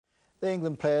The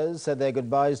England players said their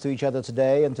goodbyes to each other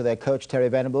today and to their coach Terry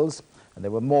Venables, and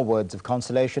there were more words of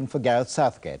consolation for Gareth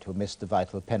Southgate, who missed the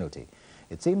vital penalty.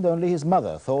 It seemed only his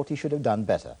mother thought he should have done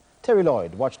better. Terry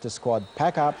Lloyd watched the squad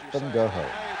pack up and go home.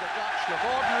 The Dutch look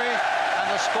ordinary, and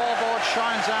the scoreboard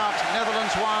shines out.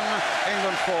 Netherlands 1,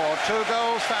 England 4. 2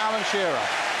 goals for Alan Shearer,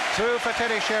 2 for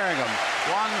Teddy Sheringham,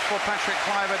 1 for Patrick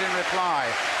Kluivert in reply.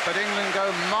 But England go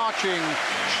marching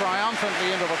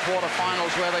triumphantly into the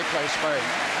quarter-finals where they play Spain.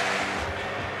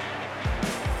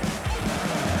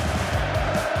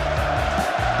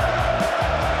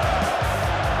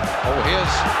 Oh,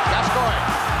 here's Gascoigne.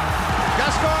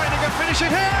 Gascoigne, he can finish it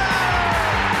here!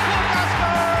 Paul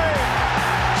Gascoigne!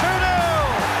 2-0!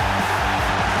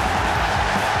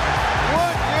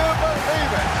 Would you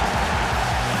believe it?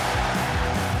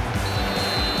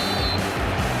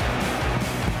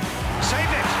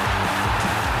 Saved it!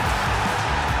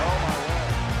 Oh my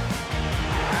word.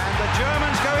 And the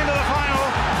Germans go into the final,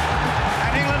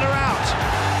 and England are out.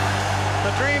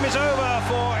 The dream is over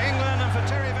for England and for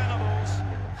Terry Venables.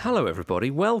 Hello,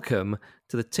 everybody. Welcome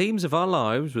to the Teams of Our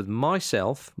Lives with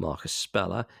myself, Marcus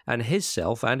Speller, and his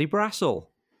self, Andy Brassel.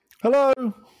 Hello.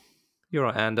 You're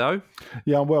right, Ando?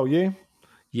 Yeah, I'm well. You?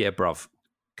 Yeah, bruv.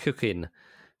 Cooking.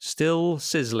 Still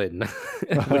sizzling.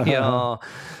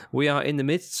 we are in the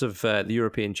midst of the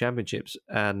European Championships,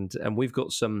 and we've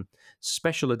got some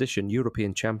special edition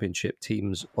European Championship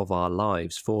Teams of Our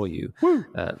Lives for you,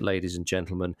 ladies and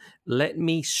gentlemen. Let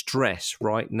me stress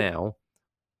right now,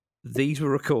 these were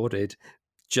recorded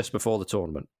just before the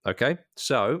tournament, okay?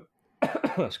 So,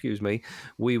 excuse me,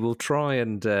 we will try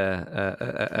and bear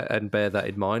that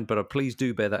in mind, but please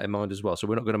do bear that in mind as well. So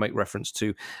we're not going to make reference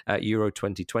to Euro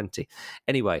 2020.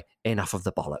 Anyway, enough of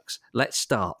the bollocks. Let's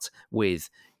start with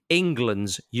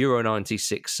England's Euro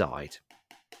 96 side.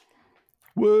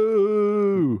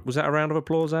 Woo! Was that a round of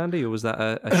applause, Andy, or was that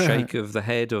a shake of the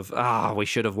head of, we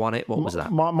should have won it? What was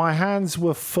that? My hands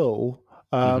were full.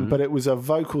 But it was a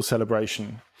vocal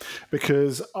celebration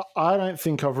because I don't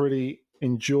think I've really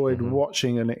enjoyed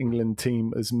watching an England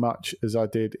team as much as I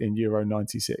did in Euro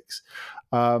 96.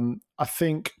 I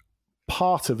think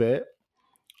part of it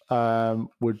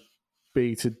would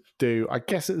be to do, I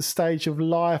guess, at the stage of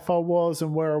life I was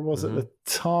and where I was at the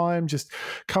time, just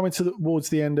coming towards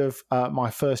the end of my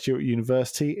first year at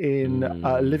university in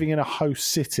living in a host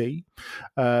city,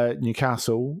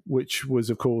 Newcastle, which was,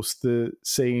 of course, the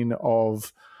scene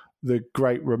of the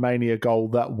great Romania goal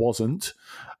that wasn't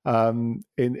in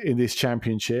this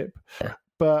championship.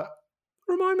 But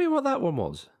remind me what that one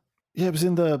was. Yeah, it was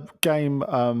in the game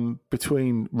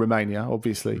between Romania,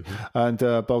 obviously, and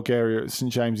Bulgaria at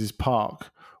St James's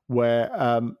Park, where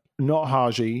not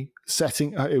Haji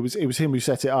setting it was him who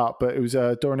set it up, but it was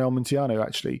Dorinel Munteanu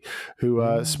actually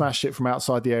who smashed it from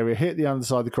outside the area, hit the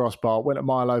underside of the crossbar, went a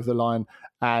mile over the line,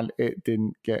 and it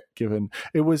didn't get given.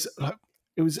 It was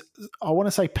I want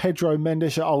to say Pedro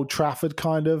Mendes at Old Trafford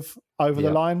kind of over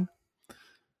the line.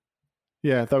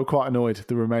 Yeah, they were quite annoyed,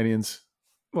 the Romanians.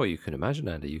 Well, you can imagine,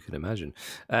 Andy. You can imagine.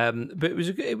 But it was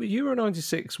Euro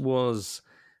 96 was,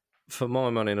 for my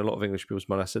money and a lot of English people's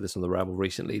money, I said this on the Rabble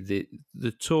recently,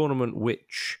 the tournament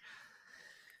which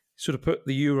sort of put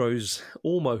the Euros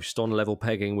almost on level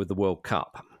pegging with the World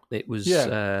Cup. It was,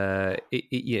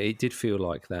 it did feel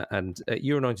like that. And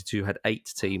Euro 92 had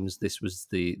 8 teams. This was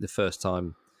the first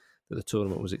time that the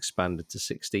tournament was expanded to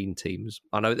 16 teams.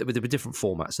 I know there were different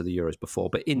formats of the Euros before,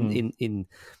 but in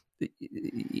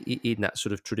that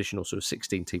sort of traditional sort of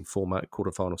 16-team format,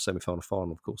 quarterfinal, semi-final,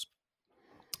 final, of course.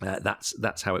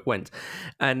 That's how it went.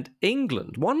 And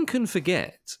England, one can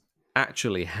forget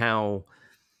actually how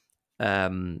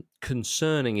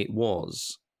concerning it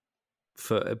was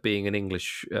for being an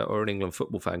English or an England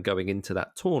football fan going into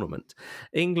that tournament.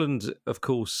 England, of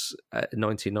course,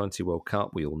 1990 World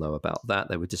Cup, we all know about that.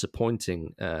 They were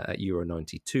disappointing at Euro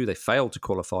 92. They failed to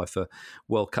qualify for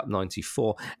World Cup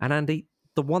 94. And Andy,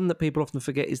 the one that people often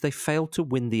forget is they failed to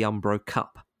win the Umbro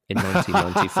Cup in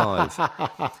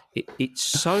 1995. It's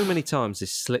so many times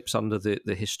this slips under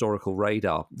the historical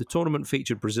radar. The tournament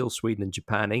featured Brazil, Sweden and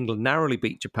Japan. England narrowly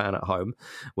beat Japan at home,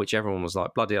 which everyone was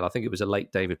like, bloody hell, I think it was a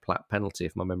late David Platt penalty,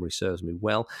 if my memory serves me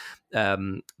well.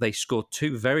 They scored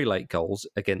 2 very late goals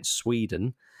against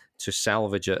Sweden to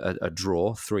salvage a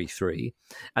draw, 3-3.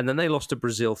 And then they lost to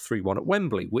Brazil 3-1 at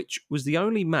Wembley, which was the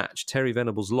only match Terry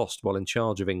Venables lost while in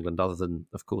charge of England, other than,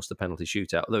 of course, the penalty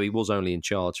shootout, though he was only in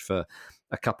charge for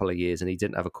a couple of years and he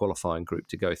didn't have a qualifying group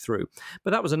to go through. But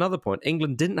that was another point.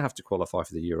 England didn't have to qualify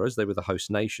for the Euros. They were the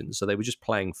host nation, so they were just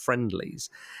playing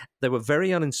friendlies. They were very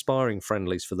uninspiring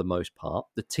friendlies for the most part.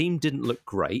 The team didn't look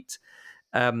great.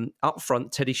 Up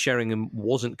front, Teddy Sheringham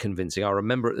wasn't convincing. I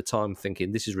remember at the time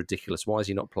thinking, this is ridiculous. Why is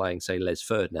he not playing, say, Les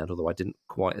Ferdinand? Although I didn't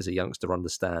quite, as a youngster,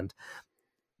 understand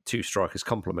two strikers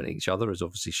complementing each other, as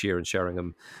obviously Shearer and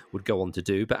Sheringham would go on to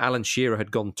do. But Alan Shearer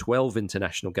had gone 12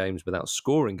 international games without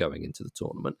scoring going into the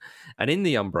tournament. And in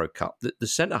the Umbro Cup, the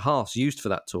centre-halves used for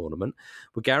that tournament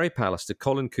were Gary Pallister,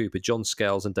 Colin Cooper, John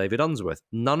Scales and David Unsworth,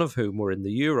 none of whom were in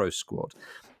the Euro squad.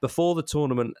 Before the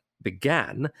tournament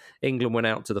began, England went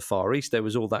out to the Far East. There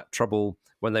was all that trouble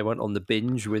when they went on the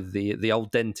binge with the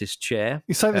old dentist chair.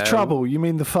 You say the trouble, you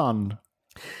mean the fun?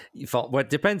 Well, it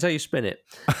depends how you spin it.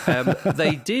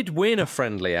 They did win a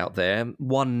friendly out there,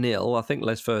 1-0. I think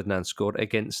Les Ferdinand scored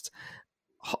against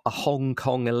a Hong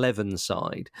Kong 11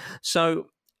 side. So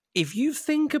if you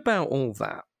think about all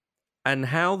that and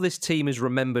how this team is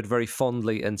remembered very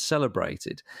fondly and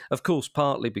celebrated, of course,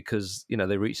 partly because,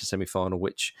 they reached the semi-final,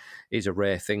 which is a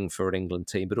rare thing for an England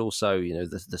team, but also,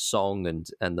 the song and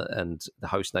the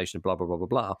host nation, blah, blah, blah, blah,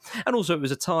 blah. And also it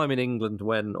was a time in England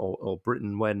when, or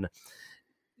Britain, when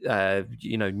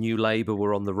New Labour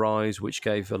were on the rise, which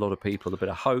gave a lot of people a bit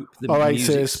of hope. The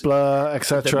Oasis, Blur,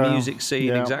 etc. The music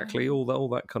scene, exactly, all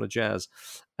that kind of jazz.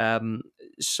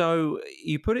 So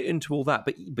you put it into all that,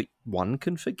 but one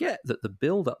can forget that the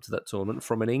build-up to that tournament,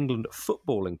 from an England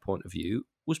footballing point of view,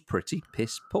 was pretty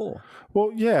piss poor.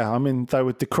 Well, yeah, I mean, they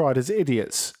were decried as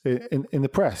idiots in the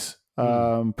press,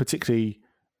 particularly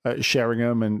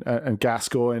Sheringham and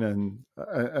Gascoigne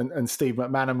and Steve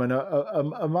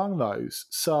McManaman among those.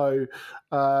 So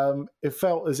it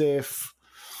felt as if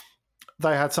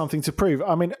they had something to prove.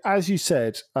 I mean, as you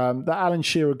said, the Alan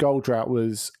Shearer goal drought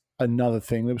was another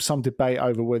thing. There was some debate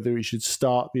over whether he should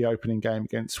start the opening game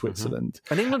against Switzerland.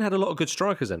 And England had a lot of good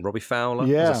strikers then. Robbie Fowler,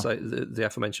 as I say, the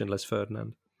aforementioned Les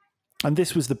Ferdinand. And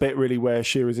this was the bit really where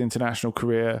Shearer's international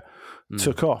career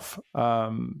took off.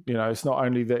 It's not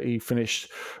only that he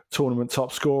finished tournament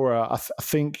top scorer. I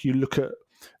think you look at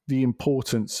the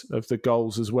importance of the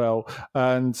goals as well.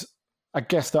 And I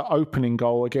guess the opening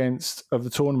goal of the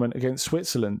tournament against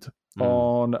Switzerland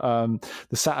on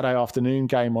the Saturday afternoon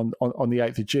game on the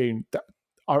 8th of June.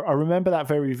 I remember that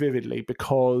very vividly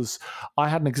because I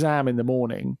had an exam in the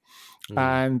morning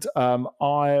and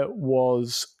I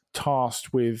was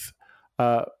tasked with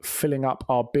filling up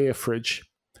our beer fridge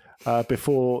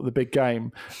before the big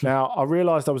game. Now, I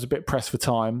realised I was a bit pressed for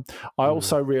time. I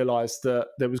also realised that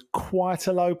there was quite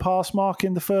a low pass mark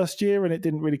in the first year and it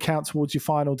didn't really count towards your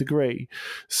final degree.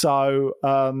 So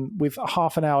with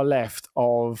half an hour left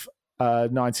of a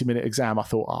 90-minute exam, I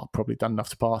thought, I've probably done enough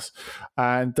to pass.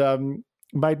 And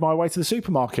made my way to the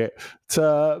supermarket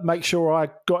to make sure I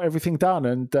got everything done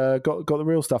and got the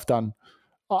real stuff done.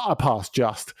 I passed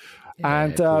just. Yeah,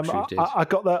 and I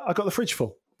got the fridge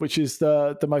full, which is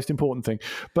the most important thing.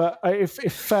 But it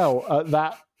felt at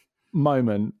that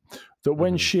moment that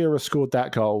when Shearer scored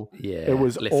that goal, it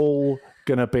was all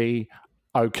going to be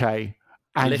okay.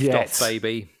 And lift off,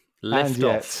 baby. Lift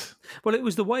off. Yet, well, it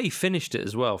was the way he finished it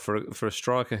as well for a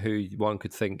striker who one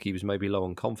could think he was maybe low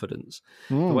on confidence.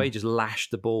 The way he just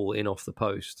lashed the ball in off the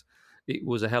post. It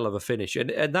was a hell of a finish. And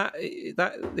that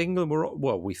England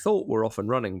we thought were off and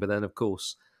running, but then, of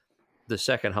course, the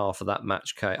second half of that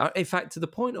match came. In fact, to the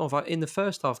point of, in the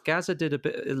first half, Gazza did a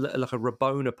bit like a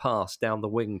Rabona pass down the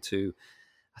wing to,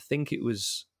 I think it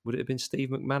was, would it have been Steve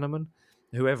McManaman?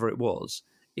 Whoever it was.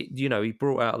 He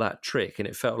brought out that trick and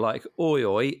it felt like,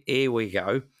 oi, here we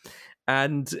go.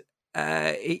 And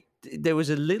there was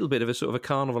a little bit of a sort of a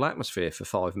carnival atmosphere for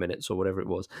 5 minutes or whatever it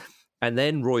was. And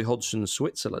then Roy Hodgson's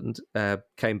Switzerland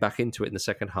came back into it in the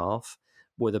second half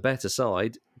with a better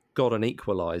side, got an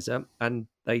equaliser, and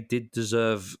they did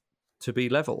deserve to be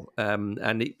level.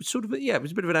 And it sort of, it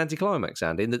was a bit of an anticlimax,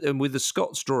 Andy. And with the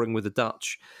Scots drawing with the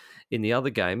Dutch in the other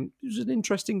game, it was an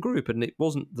interesting group, and it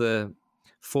wasn't the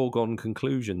foregone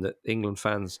conclusion that England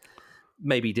fans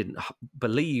maybe didn't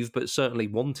believe, but certainly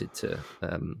wanted to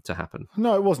happen.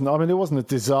 No, it wasn't. I mean, it wasn't a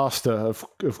disaster,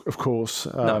 of course,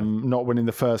 not winning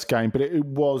the first game, but it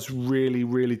was really,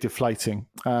 really deflating.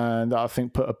 And I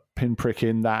think put a pinprick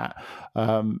in that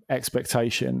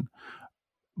expectation.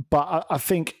 But I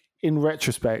think in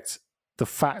retrospect, the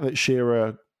fact that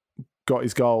Shearer got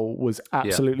his goal was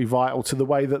absolutely vital to the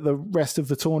way that the rest of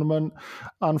the tournament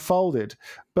unfolded.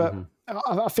 But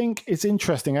I think it's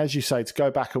interesting, as you say, to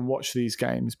go back and watch these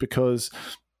games, because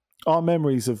our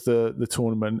memories of the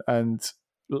tournament, and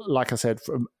like I said,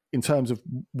 in terms of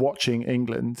watching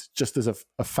England just as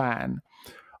a fan,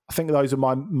 I think those are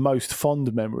my most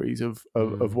fond memories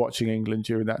of watching England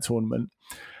during that tournament.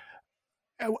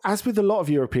 As with a lot of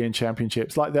European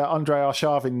championships, like the Andrei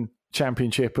Arshavin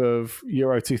championship of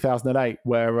Euro 2008,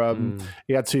 where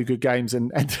he had 2 good games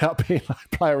and ended up being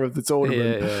like player of the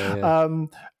tournament. Yeah.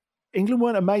 England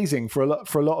weren't amazing for a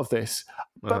lot of this,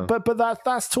 but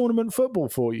that's tournament football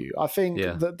for you. I think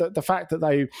the fact that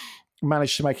they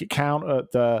managed to make it count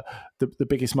at the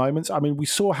biggest moments. I mean, we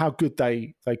saw how good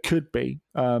they could be.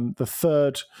 The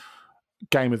third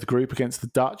game of the group against the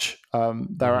Dutch,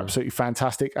 they're absolutely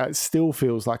fantastic. It still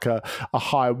feels like a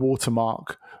high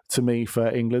watermark to me for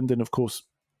England, and of course,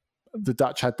 the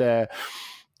Dutch had their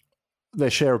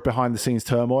share of behind the scenes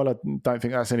turmoil. I don't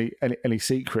think that's any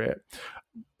secret.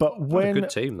 But when a good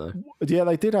team though, yeah,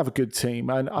 they did have a good team,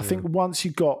 and I think once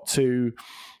you got to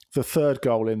the third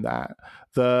goal in that,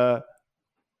 the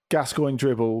Gascoigne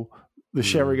dribble, the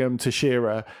Sheringham to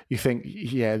Shearer, you think,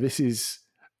 yeah, this is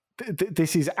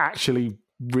actually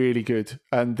really good,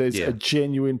 and there's a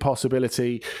genuine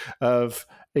possibility of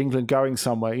England going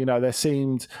somewhere. You know, there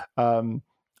seemed an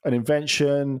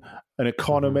invention, an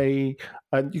economy,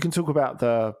 and you can talk about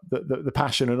the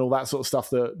passion and all that sort of stuff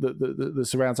that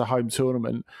surrounds a home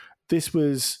tournament. This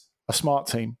was a smart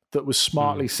team that was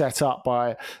smartly set up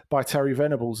by Terry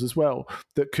Venables as well,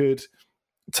 that could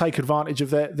take advantage of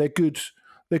their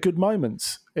good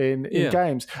moments in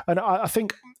games. And I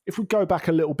think if we go back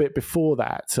a little bit before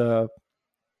that,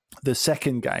 the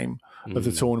second game of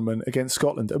the tournament against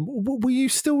Scotland, were you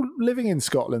still living in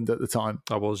Scotland at the time?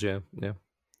 I was, yeah.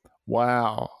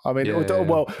 Wow. I mean, I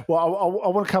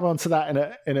want to come on to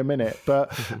that in a minute,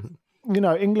 but you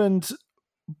know, England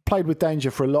played with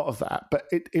danger for a lot of that, but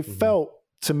it felt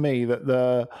to me that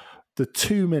the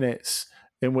 2 minutes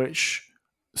in which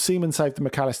Seaman saved the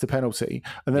McAllister penalty,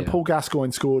 and then Paul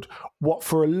Gascoigne scored what,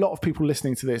 for a lot of people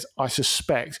listening to this, I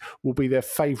suspect will be their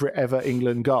favourite ever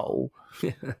England goal.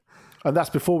 And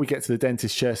that's before we get to the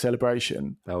dentist chair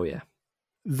celebration. Oh, yeah.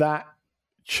 That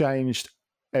changed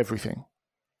everything.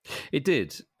 It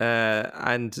did.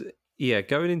 And yeah,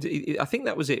 going into, I think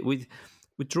that was it. With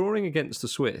drawing against the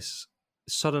Swiss,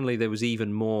 suddenly there was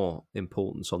even more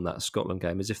importance on that Scotland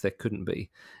game, as if there couldn't be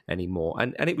any more.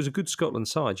 And it was a good Scotland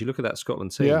side. You look at that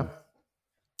Scotland team,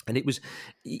 and it was,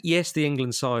 yes, the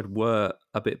England side were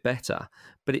a bit better,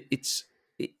 but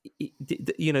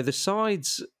you know, the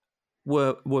sides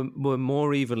were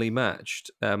more evenly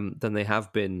matched than they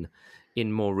have been in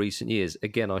more recent years.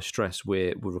 Again, I stress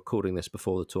we're recording this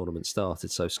before the tournament started,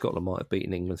 so Scotland might have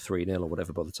beaten England 3-0 or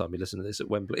whatever by the time you listen to this at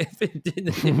Wembley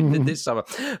this summer.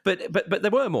 But they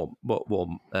were more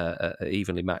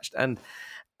evenly matched. And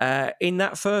in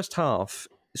that first half,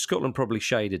 Scotland probably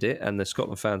shaded it, and the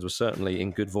Scotland fans were certainly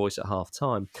in good voice at half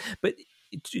time. But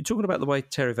talking about the way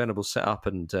Terry Venables set up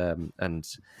and a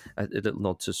little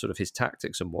nod to sort of his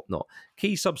tactics and whatnot,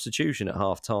 key substitution at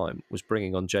half time was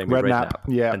bringing on Jamie Redknapp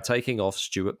and taking off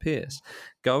Stuart Pearce,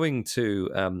 going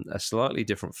to a slightly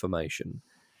different formation,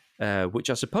 which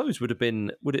I suppose would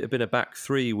it have been a back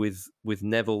three with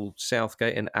Neville,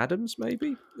 Southgate and Adams,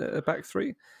 maybe a back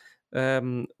three,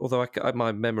 although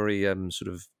my memory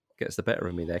sort of gets the better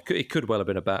of me there. It could well have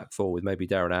been a back four with maybe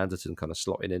Darren Anderton kind of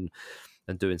slotting in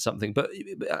and doing something, but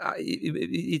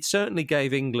it certainly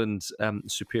gave England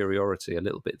superiority a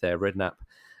little bit there. Redknapp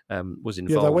was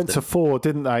involved. Yeah, they went to 4,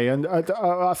 didn't they? And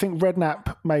I think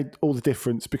Redknapp made all the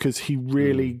difference because he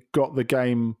really got the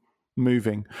game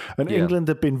moving. And England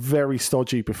had been very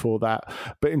stodgy before that.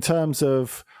 But in terms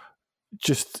of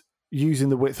just using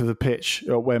the width of the pitch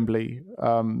at Wembley,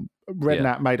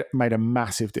 Redknapp made a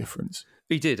massive difference.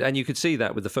 He did, and you could see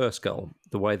that with the first goal,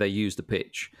 the way they used the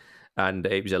pitch. And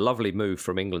it was a lovely move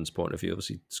from England's point of view.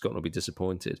 Obviously, Scotland will be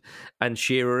disappointed. And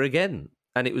Shearer again.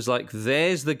 And it was like,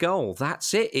 there's the goal.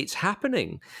 That's it. It's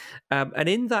happening. And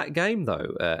in that game,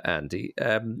 though, Andy,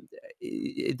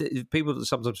 people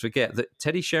sometimes forget that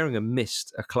Teddy Sheringham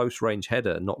missed a close-range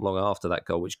header not long after that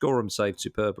goal, which Gorham saved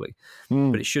superbly.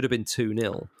 But it should have been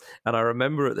 2-0. And I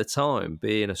remember at the time,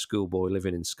 being a schoolboy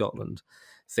living in Scotland,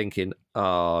 thinking,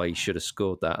 he should have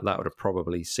scored that. That would have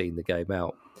probably seen the game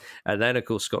out. And then, of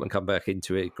course, Scotland come back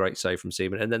into it. Great save from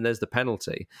Seaman. And then there's the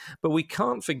penalty. But we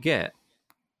can't forget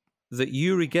that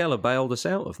Uri Geller bailed us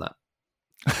out of that.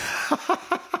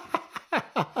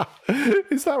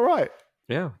 Is that right?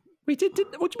 Yeah. We did.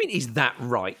 What do you mean, is that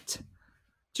right?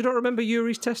 Do you not remember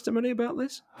Yuri's testimony about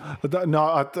this?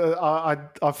 No,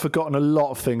 I've forgotten a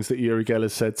lot of things that Uri Geller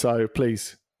said, so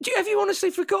please. Have you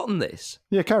honestly forgotten this?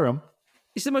 Yeah, carry on.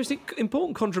 It's the most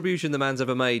important contribution the man's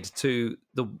ever made to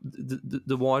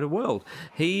the wider world.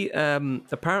 He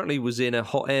apparently was in a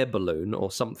hot air balloon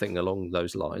or something along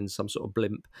those lines, some sort of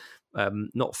blimp,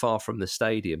 not far from the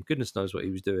stadium. Goodness knows what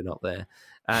he was doing up there.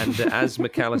 And as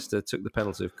McAllister took the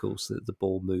penalty, of course, the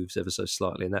ball moves ever so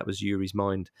slightly, and that was Yuri's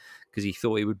mind, because he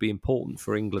thought it would be important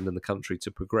for England and the country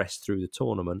to progress through the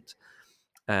tournament,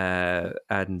 and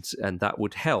that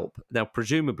would help. Now,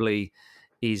 presumably,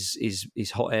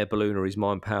 his hot air balloon or his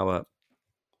mind power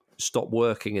stopped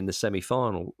working in the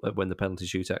semi-final when the penalty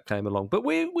shootout came along. But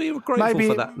we were grateful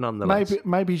for that nonetheless.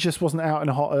 Maybe he just wasn't out in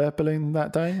a hot air balloon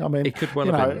that day. I mean, it could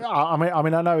well have been. I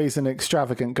mean, I know he's an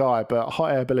extravagant guy, but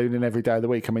hot air ballooning every day of the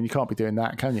week. I mean, you can't be doing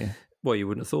that, can you? Well, you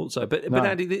wouldn't have thought so. But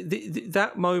Andy,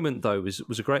 that moment though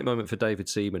was a great moment for David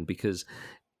Seaman, because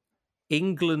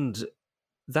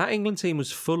that England team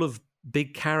was full of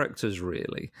big characters,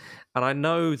 really. And I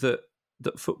know that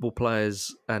football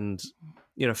players and,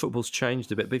 football's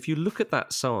changed a bit. But if you look at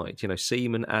that side,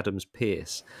 Seaman, Adams,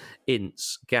 Pearce,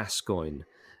 Ince, Gascoigne,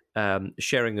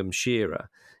 Sheringham, Shearer,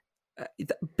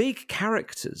 big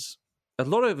characters. A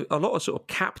lot of sort of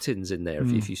captains in there,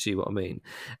 if you see what I mean.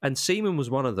 And Seaman was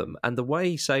one of them. And the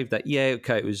way he saved that,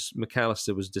 it was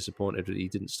McAllister was disappointed that he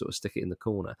didn't sort of stick it in the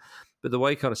corner. But the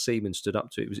way kind of Seaman stood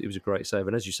up to it was a great save.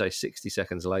 And as you say, 60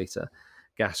 seconds later,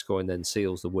 Gascoigne then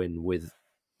seals the win with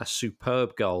a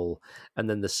superb goal, and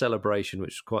then the celebration,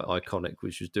 which was quite iconic,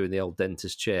 which was doing the old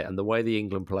dentist chair, and the way the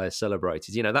England players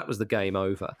celebrated, that was the game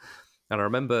over. And I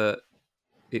remember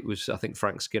it was, I think,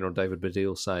 Frank Skinner and David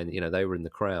Baddiel saying, they were in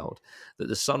the crowd, that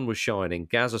the sun was shining,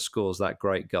 Gazza scores that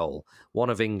great goal,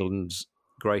 one of England's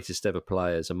greatest ever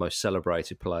players and most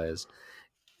celebrated players.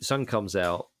 The sun comes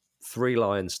out, Three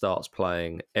Lions starts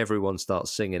playing, everyone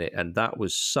starts singing it, and that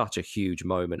was such a huge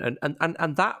moment.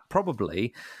 And that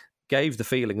probably gave the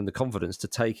feeling and the confidence to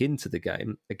take into the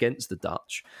game against the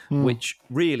Dutch, which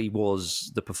really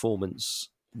was the performance,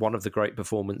 one of the great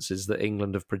performances that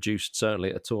England have produced,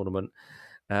 certainly at a tournament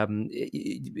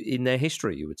in their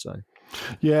history, you would say.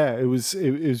 Yeah, it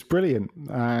was brilliant,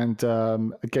 and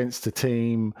against a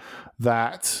team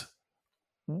that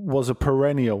was a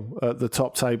perennial at the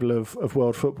top table of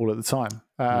world football at the time.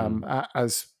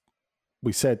 As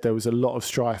we said, there was a lot of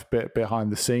strife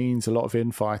behind the scenes, a lot of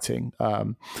infighting,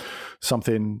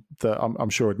 something that I'm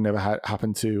sure had never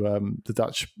happened to the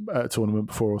Dutch tournament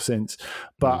before or since.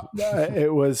 But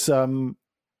it was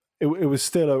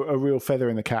still a real feather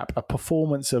in the cap, a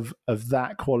performance of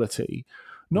that quality,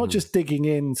 not just digging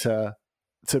in to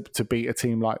beat a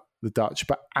team like the Dutch,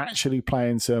 but actually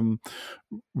playing some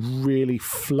really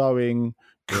flowing,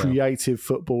 creative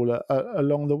football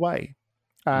along the way.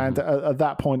 And at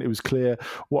that point, it was clear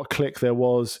what click there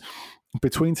was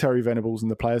between Terry Venables and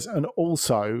the players. And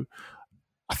also,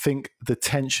 I think the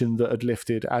tension that had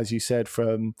lifted, as you said,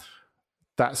 from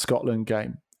that Scotland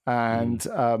game. And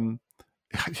I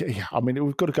mean,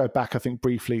 we've got to go back, I think,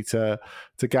 briefly to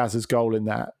Gazza's goal in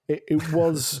that. It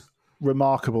was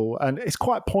remarkable. And it's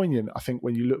quite poignant, I think,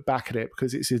 when you look back at it,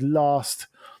 because it's his last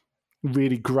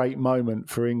really great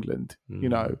moment for England,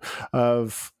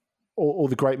 of all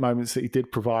the great moments that he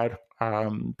did provide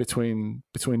between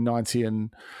 90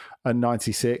 and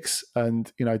 96,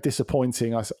 and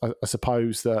disappointing. I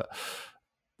suppose that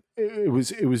it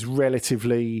was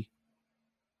relatively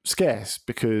scarce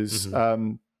because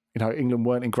England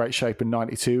weren't in great shape in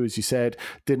 92, as you said,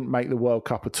 didn't make the World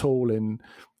Cup at all in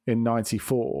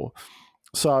 94.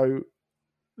 So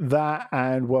that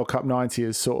and World Cup 90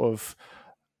 is sort of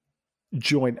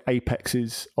joint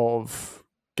apexes of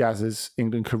Gazza's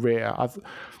England career.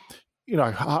 He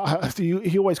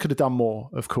always could have done more,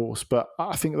 of course, but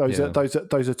I think those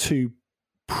are two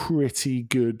pretty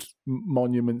good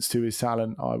monuments to his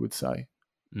talent, I would say.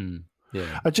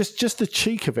 Just the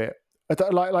cheek of it,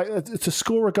 like to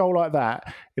score a goal like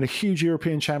that in a huge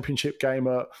European Championship game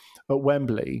at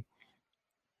Wembley,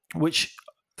 which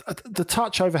the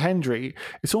touch over Hendry,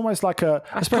 it's almost like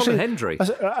especially Hendry.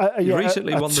 He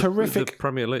recently won the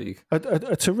Premier League.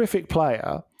 A terrific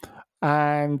player,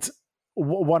 and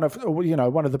one of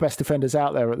the best defenders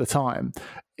out there at the time.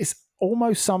 It's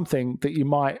almost something that you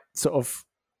might sort of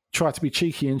try to be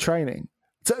cheeky in training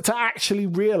to actually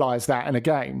realise that in a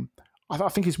game. I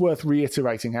think it's worth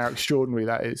reiterating how extraordinary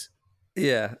that is.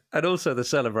 Yeah, and also the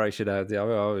celebration, Andy, I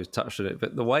always touched on it,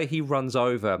 but the way he runs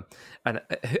over, and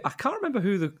I can't remember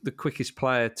who the quickest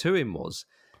player to him was.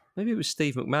 Maybe it was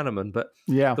Steve McManaman, but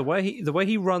the way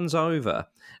he runs over,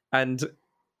 and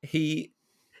he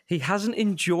he hasn't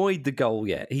enjoyed the goal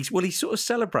yet. He sort of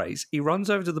celebrates. He runs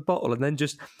over to the bottle and then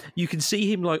you can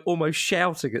see him like almost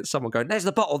shouting at someone, going, "There's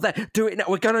the bottle there. Do it now.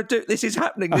 We're going to do it. This is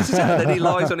happening. This is happening." And then he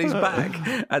lies on his back,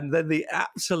 and then the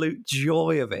absolute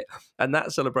joy of it. And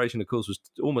that celebration, of course, was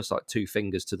almost like two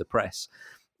fingers to the press,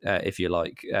 if you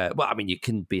like. Well, I mean, you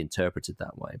can be interpreted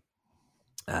that way.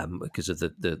 Because of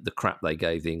the crap they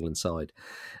gave the England side,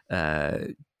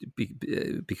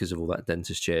 because of all that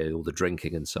dentist chair, all the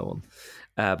drinking and so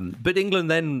on. But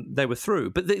England, then they were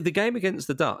through. But the game against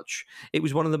the Dutch, it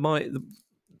was one of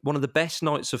the best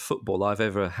nights of football I've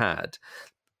ever had,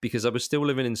 because I was still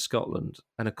living in Scotland,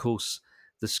 and of course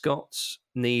the Scots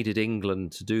needed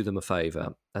England to do them a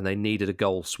favour, and they needed a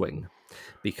goal swing,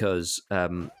 because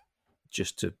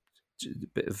just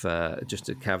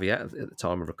a caveat at the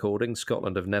time of recording,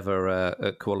 Scotland have never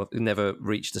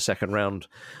reached the second round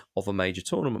of a major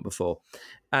tournament before,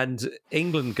 and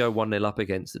England go 1-0 up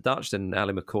against the Dutch. Then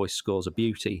Ali McCoy scores a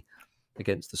beauty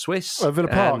against the Swiss at Villa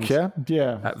Park,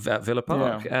 at Villa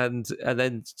Park, yeah. and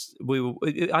then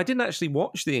I didn't actually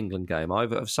watch the England game.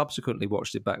 I've subsequently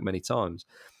watched it back many times,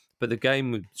 but the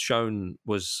game shown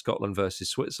was Scotland versus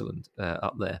Switzerland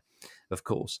up there, of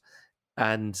course.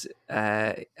 And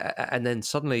then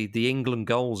suddenly the England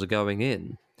goals are going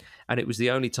in, and it was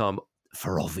the only time,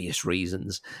 for obvious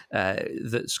reasons,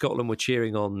 that Scotland were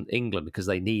cheering on England, because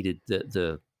they needed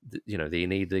they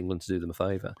needed England to do them a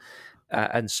favour,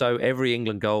 and so every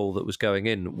England goal that was going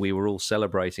in, we were all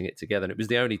celebrating it together. And it was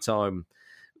the only time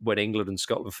when England and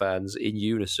Scotland fans in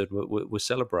unison were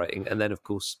celebrating. And then, of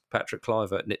course, Patrick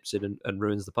Kluivert nips in and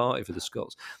ruins the party for the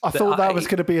Scots. I thought that was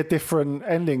going to be a different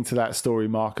ending to that story,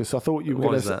 Marcus. I thought you were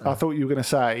going to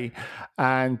say,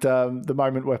 and the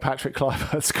moment where Patrick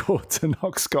Kluivert scored to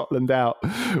knock Scotland out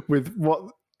with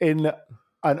what, in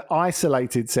an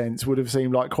isolated sense, would have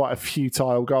seemed like quite a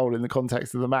futile goal in the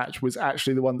context of the match, was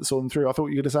actually the one that saw them through. I thought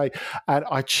you were going to say, and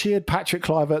I cheered Patrick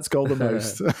Kluivert's goal the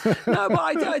most. No,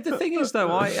 but the thing is,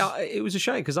 though, it was a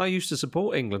shame, because I used to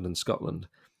support England and Scotland.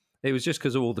 It was just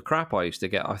because of all the crap I used to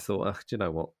get. I thought, do you know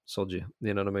what, sod you,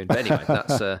 you know what I mean? But anyway,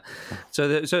 that's so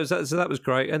that was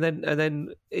great. And then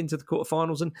into the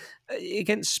quarterfinals, and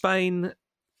against Spain,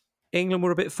 England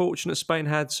were a bit fortunate. Spain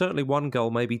had certainly one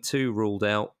goal, maybe two, ruled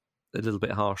out a little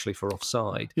bit harshly for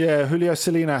offside. Yeah, Julio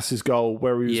Salinas' goal,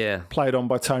 where he was played on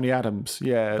by Tony Adams.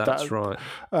 Yeah, that's right.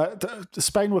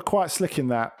 Spain were quite slick in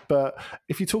that. But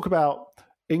if you talk about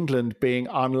England being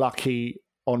unlucky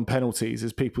on penalties,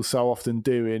 as people so often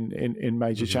do in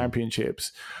major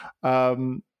championships,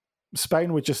 Spain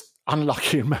were just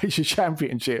unlucky in major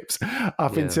championships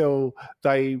up until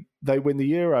they win the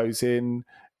Euros in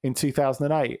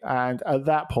 2008. And at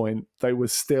that point, they were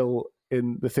still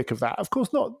in the thick of that. Of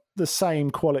course, not the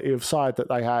same quality of side that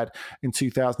they had in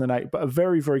 2008, but a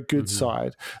very, very good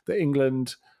side that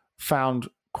England found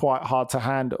quite hard to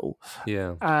handle.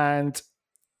 Yeah. And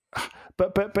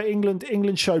but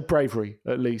England showed bravery,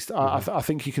 at least. I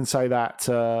think you can say that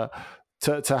to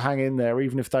hang in there,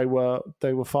 even if they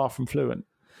were far from fluent.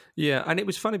 Yeah, and it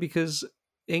was funny because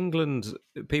England,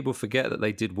 people forget that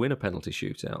they did win a penalty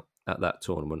shootout at that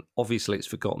tournament. Obviously, it's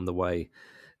forgotten the way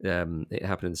it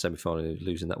happened in the semi-final,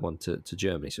 losing that one to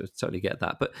Germany, so I totally get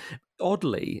that. But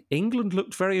oddly, England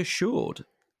looked very assured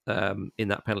in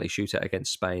that penalty shootout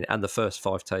against Spain, and the first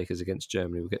five takers against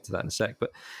Germany. We'll get to that in a sec. But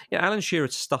yeah, Alan Shearer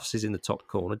stuffs is in the top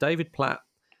corner. David Platt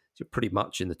is pretty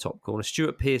much in the top corner.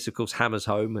 Stuart Pearce, of course, hammers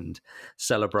home and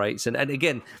celebrates. And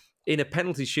again, in a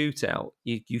penalty shootout,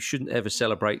 you shouldn't ever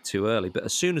celebrate too early. But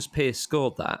as soon as Pearce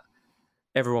scored that,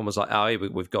 everyone was like, "Oh,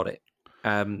 we've got it."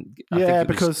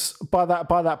 Because by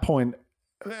that point,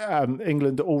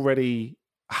 England already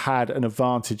had an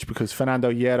advantage because Fernando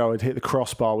Hierro had hit the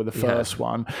crossbar with the first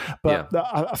one. But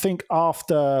I think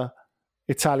after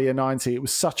Italia 90, it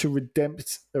was such a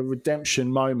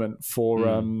redemption moment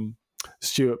for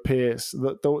Stuart Pearce.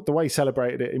 The way he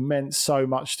celebrated it meant so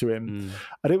much to him.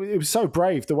 And it was so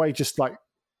brave, the way he just like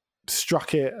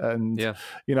struck it and,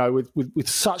 with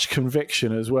such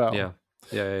conviction as well.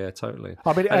 Yeah, totally.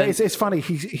 I mean, it's funny.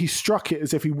 He struck it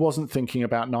as if he wasn't thinking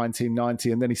about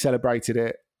 1990, and then he celebrated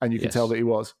it, and you could tell that he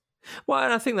was. Well,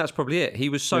 and I think that's probably it. He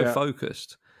was so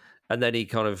focused, and then he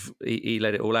kind of he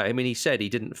let it all out. I mean, he said he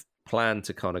didn't plan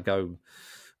to kind of go,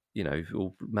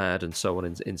 all mad and so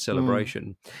on in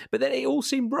celebration. But then it all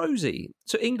seemed rosy.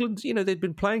 So England, they'd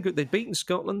been playing good. They'd beaten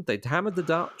Scotland. They'd hammered the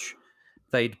Dutch.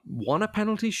 They'd won a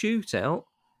penalty shootout.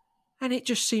 And it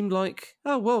just seemed like,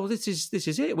 oh well, this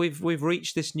is it. We've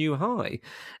reached this new high.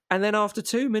 And then after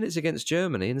 2 minutes against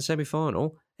Germany in the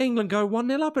semi-final, England go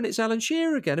 1-0 up, and it's Alan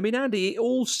Shearer again. I mean, Andy, it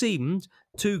all seemed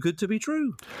too good to be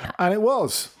true. And it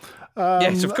was.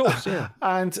 Yes, of course. Yeah.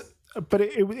 And but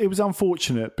it was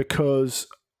unfortunate because,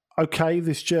 okay,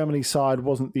 this Germany side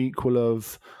wasn't the equal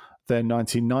of their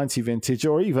 1990 vintage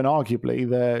or even arguably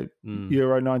their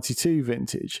Euro 92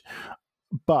 vintage.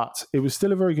 But it was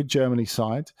still a very good Germany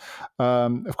side.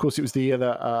 Of course, it was the year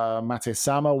that Mate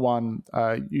Sammer won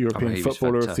European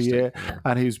Footballer of the Year,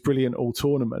 and he was brilliant all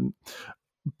tournament.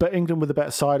 But England were the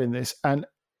better side in this. And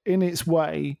in its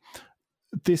way,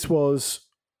 this was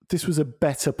a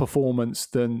better performance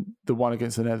than the one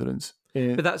against the Netherlands.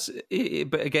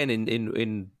 But again,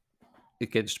 in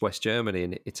against West Germany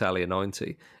in Italia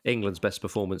 90, England's best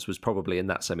performance was probably in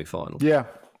that semi-final.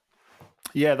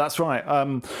 Yeah, that's right.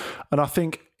 And I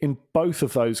think in both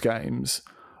of those games,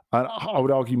 and I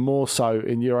would argue more so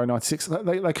in Euro 96,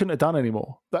 they couldn't have done any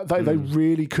more. They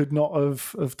really could not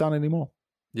have done any more.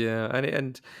 Yeah,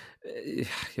 and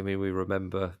I mean, we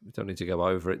don't need to go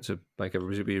over it to make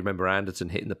everybody remember Anderton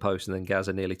hitting the post and then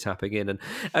Gaza nearly tapping in.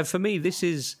 And for me, this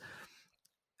is...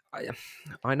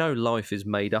 I know life is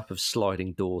made up of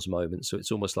sliding doors moments, so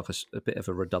it's almost like a bit of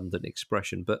a redundant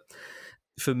expression. But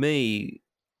for me,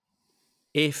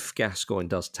 if Gascoigne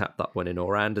does tap that one in,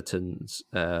 or Anderton's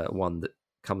one that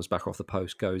comes back off the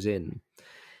post goes in,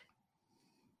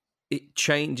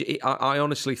 I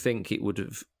honestly think it would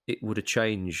have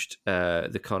changed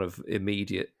the kind of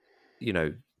immediate,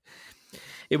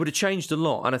 it would have changed a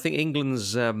lot. And I think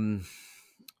England's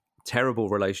terrible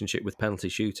relationship with penalty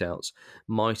shootouts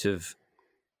might have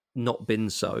not been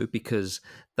so, because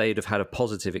they'd have had a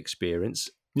positive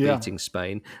experience beating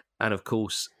Spain. And of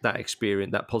course,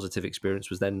 that positive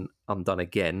experience was then undone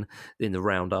again in the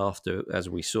round after, as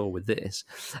we saw with this.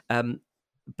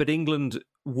 But England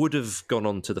would have gone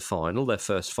on to the final, their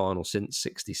first final since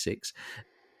 '66.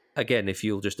 Again, if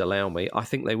you'll just allow me, I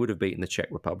think they would have beaten the Czech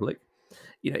Republic.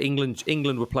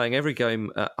 England were playing every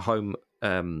game at home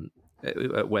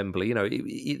at Wembley.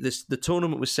 The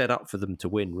tournament was set up for them to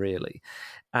win, really.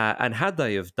 And had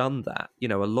they have done that,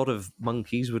 a lot of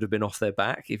monkeys would have been off their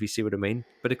back, if you see what I mean.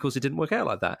 But of course, it didn't work out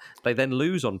like that. They then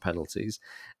lose on penalties,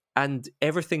 and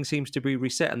everything seems to be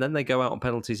reset. And then they go out on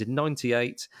penalties in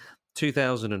 98,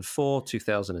 2004,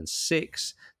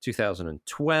 2006,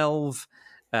 2012.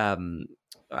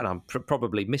 And I'm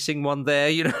probably missing one there,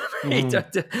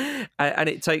 And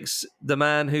it takes the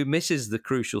man who misses the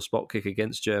crucial spot kick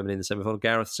against Germany in the semi-final,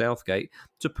 Gareth Southgate,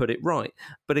 to put it right.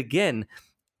 But again,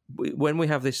 when we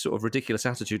have this sort of ridiculous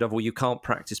attitude of, well, you can't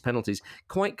practice penalties,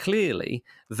 quite clearly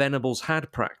Venables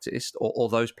had practiced, or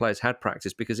those players had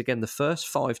practiced, because again, the first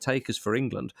 5 takers for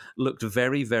England looked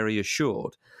very, very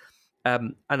assured.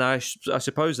 And I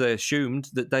suppose they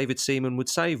assumed that David Seaman would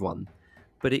save one.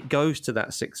 But it goes to that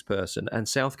 6th person, and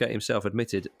Southgate himself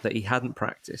admitted that he hadn't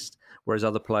practiced, whereas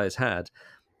other players had.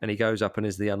 And he goes up and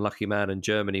is the unlucky man, and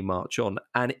Germany march on.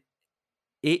 And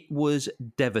it was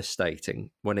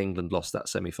devastating when England lost that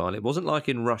semi-final. It wasn't like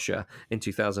in Russia in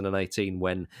 2018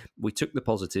 when we took the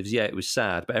positives. Yeah, it was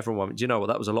sad, but everyone went, do you know what,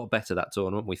 that was a lot better, that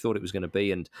tournament. We thought it was going to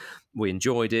be, and we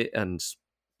enjoyed it, and...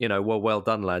 well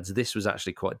done, lads. This was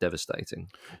actually quite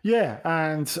devastating. Yeah,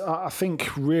 and I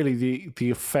think really the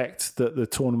effect that the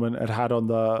tournament had on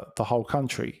the whole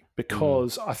country,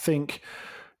 because I think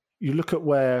you look at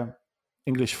where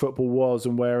English football was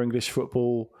and where English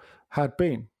football had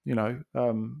been.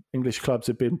 English clubs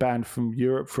had been banned from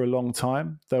Europe for a long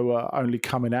time. They were only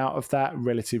coming out of that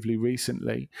relatively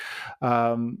recently.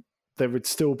 There had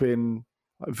still been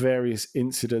various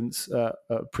incidents at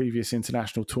previous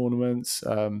international tournaments,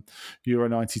 Euro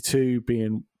 92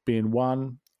 being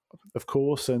one, of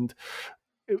course, and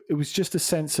it was just a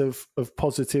sense of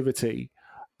positivity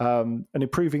and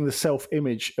improving the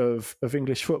self-image of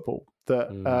English football,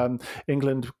 that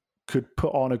England could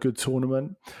put on a good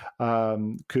tournament,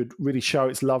 could really show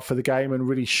its love for the game and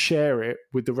really share it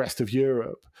with the rest of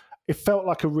Europe. It felt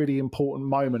like a really important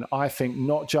moment, I think,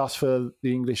 not just for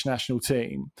the English national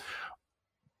team,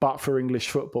 but for English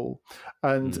football.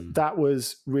 And that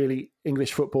was really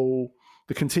English football,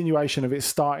 the continuation of it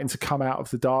starting to come out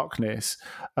of the darkness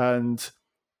and,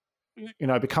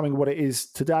 becoming what it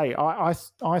is today. I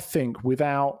think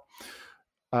without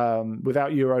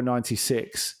Euro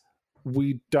 96,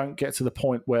 we don't get to the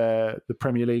point where the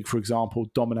Premier League, for example,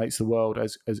 dominates the world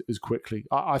as quickly.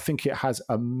 I think it has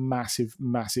a massive,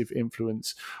 massive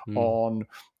influence on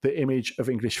the image of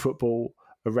English football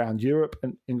around Europe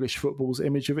and English football's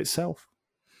image of itself.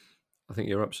 I think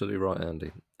you're absolutely right,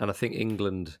 Andy. And I think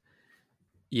England,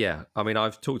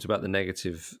 I've talked about the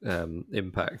negative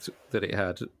impact that it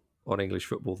had on English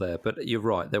football there, but you're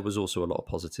right, there was also a lot of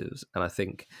positives. And I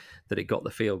think that it got the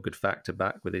feel-good factor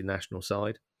back with the national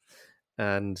side.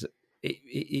 And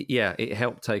it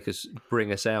helped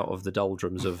bring us out of the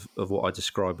doldrums of what I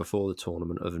described before the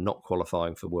tournament, of not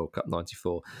qualifying for World Cup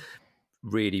 94,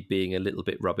 really being a little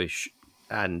bit rubbish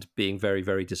and being very,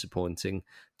 very disappointing,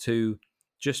 to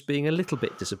just being a little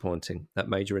bit disappointing at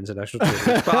major international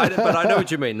tournaments. but I know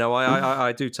what you mean. No,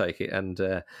 I do take it. And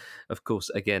of course,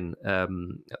 again, at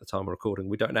the time of recording,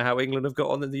 we don't know how England have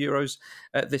got on in the Euros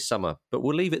this summer, but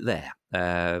we'll leave it there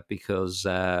because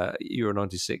Euro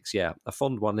 96, a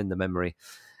fond one in the memory.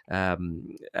 But,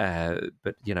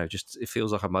 just it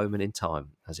feels like a moment in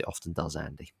time, as it often does,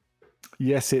 Andy.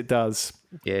 Yes, it does.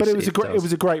 Yes, but it was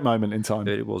a great moment in time.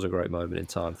 It was a great moment in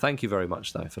time. Thank you very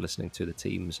much, though, for listening to the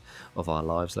Teams of Our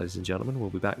Lives, ladies and gentlemen. We'll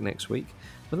be back next week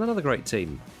with another great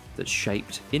team that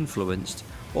shaped, influenced,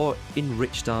 or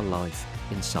enriched our life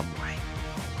in some way.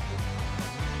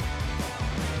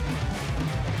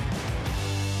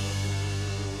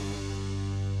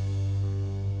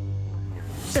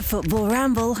 The Football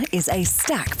Ramble is a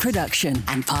Stack production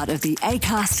and part of the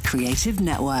Acast Creative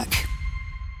Network.